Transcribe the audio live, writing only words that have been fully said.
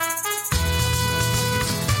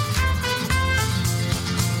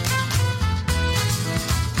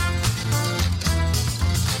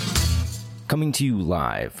Coming to you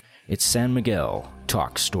live, it's San Miguel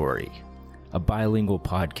Talk Story, a bilingual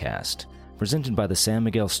podcast presented by the San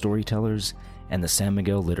Miguel Storytellers and the San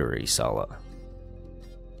Miguel Literary Sala.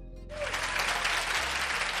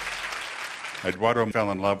 Eduardo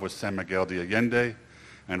fell in love with San Miguel de Allende,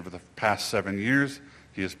 and for the past 7 years,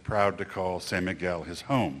 he is proud to call San Miguel his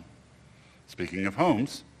home. Speaking of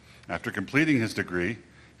homes, after completing his degree,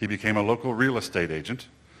 he became a local real estate agent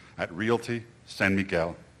at Realty San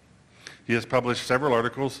Miguel. He has published several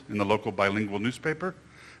articles in the local bilingual newspaper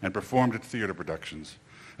and performed at theater productions.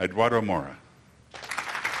 Eduardo Mora.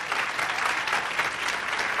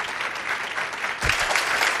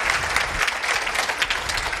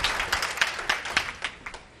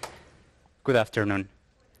 Good afternoon.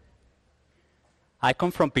 I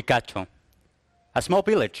come from Picacho, a small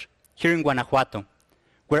village here in Guanajuato,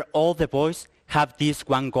 where all the boys have this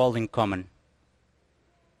one goal in common: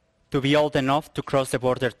 to be old enough to cross the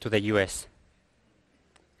border to the US.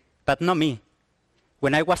 But not me.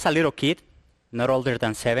 When I was a little kid, not older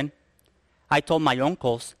than 7, I told my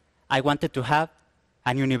uncles I wanted to have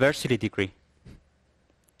a university degree.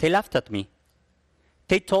 They laughed at me.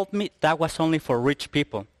 They told me that was only for rich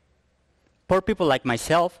people. Poor people like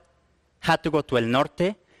myself had to go to El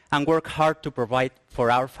Norte and work hard to provide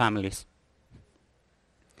for our families.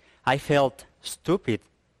 I felt stupid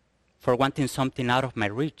for wanting something out of my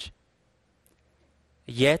reach.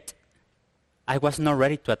 Yet, I was not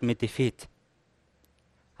ready to admit defeat.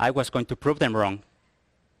 I was going to prove them wrong.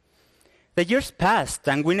 The years passed,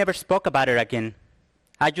 and we never spoke about it again.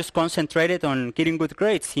 I just concentrated on getting good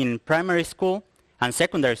grades in primary school and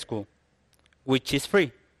secondary school, which is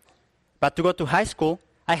free. But to go to high school,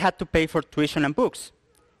 I had to pay for tuition and books.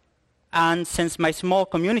 And since my small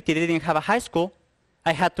community didn't have a high school,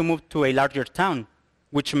 I had to move to a larger town,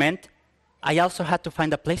 which meant I also had to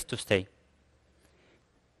find a place to stay.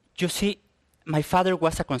 You see, my father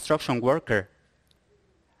was a construction worker,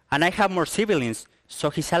 and I have more siblings,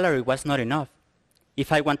 so his salary was not enough.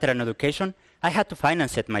 If I wanted an education, I had to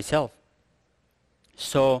finance it myself.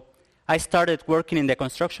 So I started working in the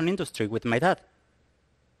construction industry with my dad.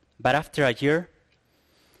 But after a year,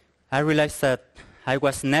 I realized that I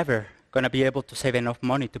was never going to be able to save enough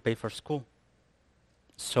money to pay for school.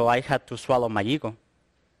 So I had to swallow my ego.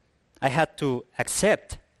 I had to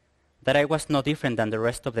accept that I was no different than the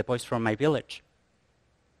rest of the boys from my village.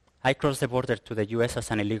 I crossed the border to the US as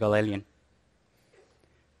an illegal alien.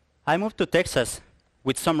 I moved to Texas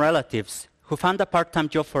with some relatives who found a part-time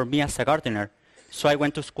job for me as a gardener, so I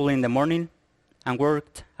went to school in the morning and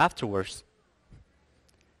worked afterwards.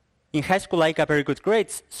 In high school, I got very good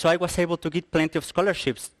grades, so I was able to get plenty of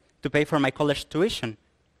scholarships to pay for my college tuition.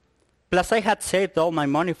 Plus, I had saved all my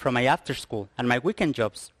money from my after-school and my weekend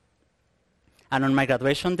jobs. And on my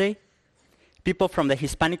graduation day, people from the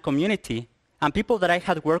Hispanic community and people that I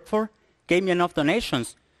had worked for gave me enough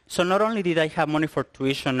donations. So not only did I have money for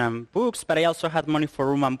tuition and books, but I also had money for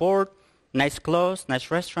room and board, nice clothes,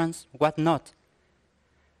 nice restaurants, whatnot.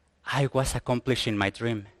 I was accomplishing my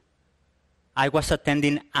dream. I was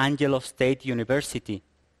attending Angelo State University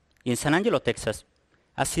in San Angelo, Texas,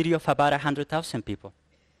 a city of about 100,000 people.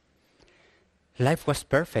 Life was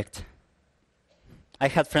perfect. I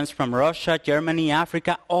had friends from Russia, Germany,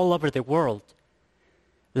 Africa, all over the world.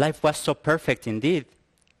 Life was so perfect indeed.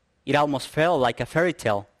 It almost felt like a fairy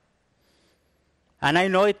tale. And I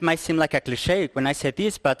know it might seem like a cliche when I say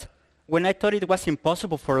this, but when I thought it was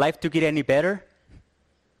impossible for life to get any better,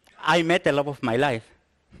 I met the love of my life.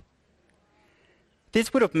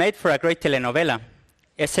 This would have made for a great telenovela,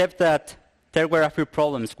 except that there were a few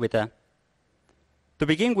problems with that. To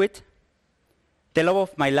begin with, the love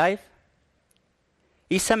of my life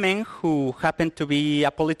is a man who happened to be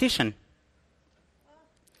a politician.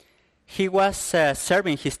 He was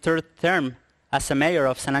serving his 3rd term as a mayor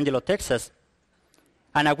of San Angelo, Texas,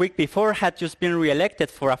 and a week before had just been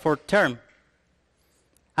reelected for a 4th term.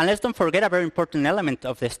 And let's don't forget a very important element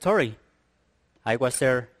of the story. I was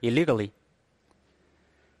there illegally.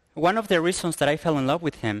 One of the reasons that I fell in love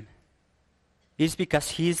with him is because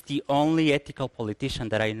he's the only ethical politician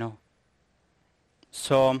that I know.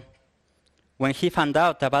 So when he found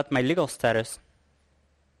out about my legal status,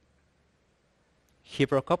 he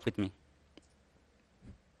broke up with me.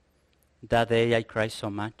 That day I cried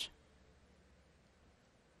so much.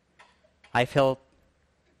 I felt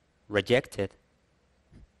rejected.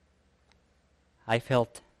 I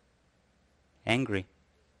felt angry.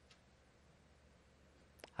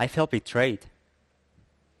 I felt betrayed.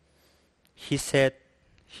 He said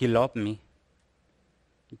he loved me,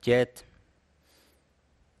 yet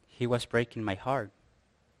he was breaking my heart,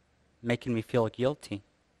 making me feel guilty,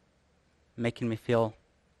 making me feel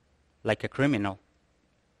like a criminal.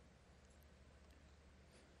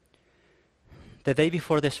 The day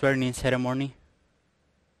before the swearing-in ceremony,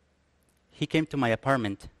 he came to my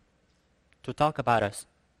apartment to talk about us.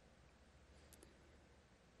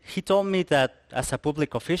 He told me that as a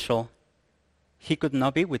public official, he could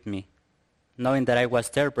not be with me, knowing that I was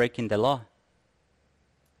there breaking the law.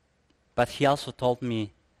 But he also told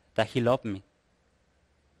me that he loved me,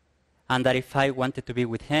 and that if I wanted to be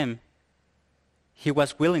with him, he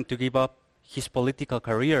was willing to give up his political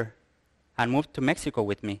career and move to Mexico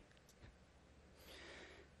with me.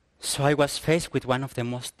 So I was faced with one of the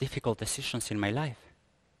most difficult decisions in my life.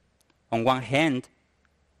 On one hand,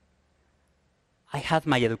 I had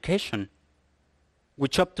my education,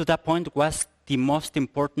 which up to that point was the most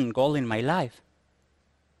important goal in my life.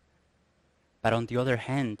 But on the other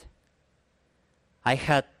hand, I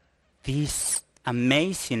had this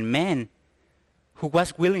amazing man who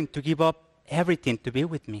was willing to give up everything to be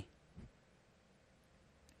with me.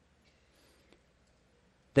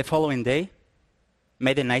 The following day,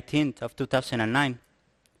 May the 19th of 2009,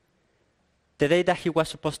 the day that he was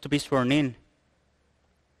supposed to be sworn in,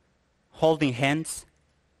 holding hands,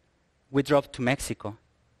 we drove to Mexico,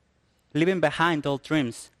 leaving behind old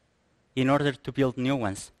dreams in order to build new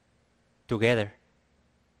ones together.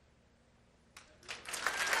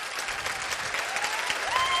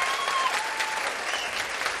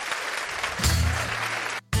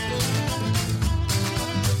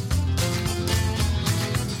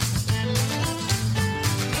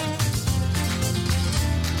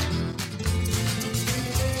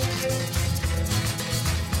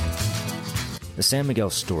 The San Miguel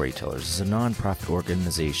Storytellers is a non-profit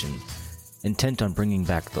organization intent on bringing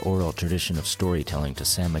back the oral tradition of storytelling to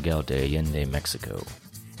San Miguel de Allende, Mexico.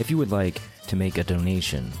 If you would like to make a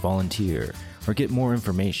donation, volunteer, or get more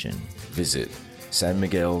information, visit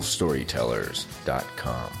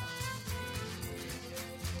sanmiguelstorytellers.com.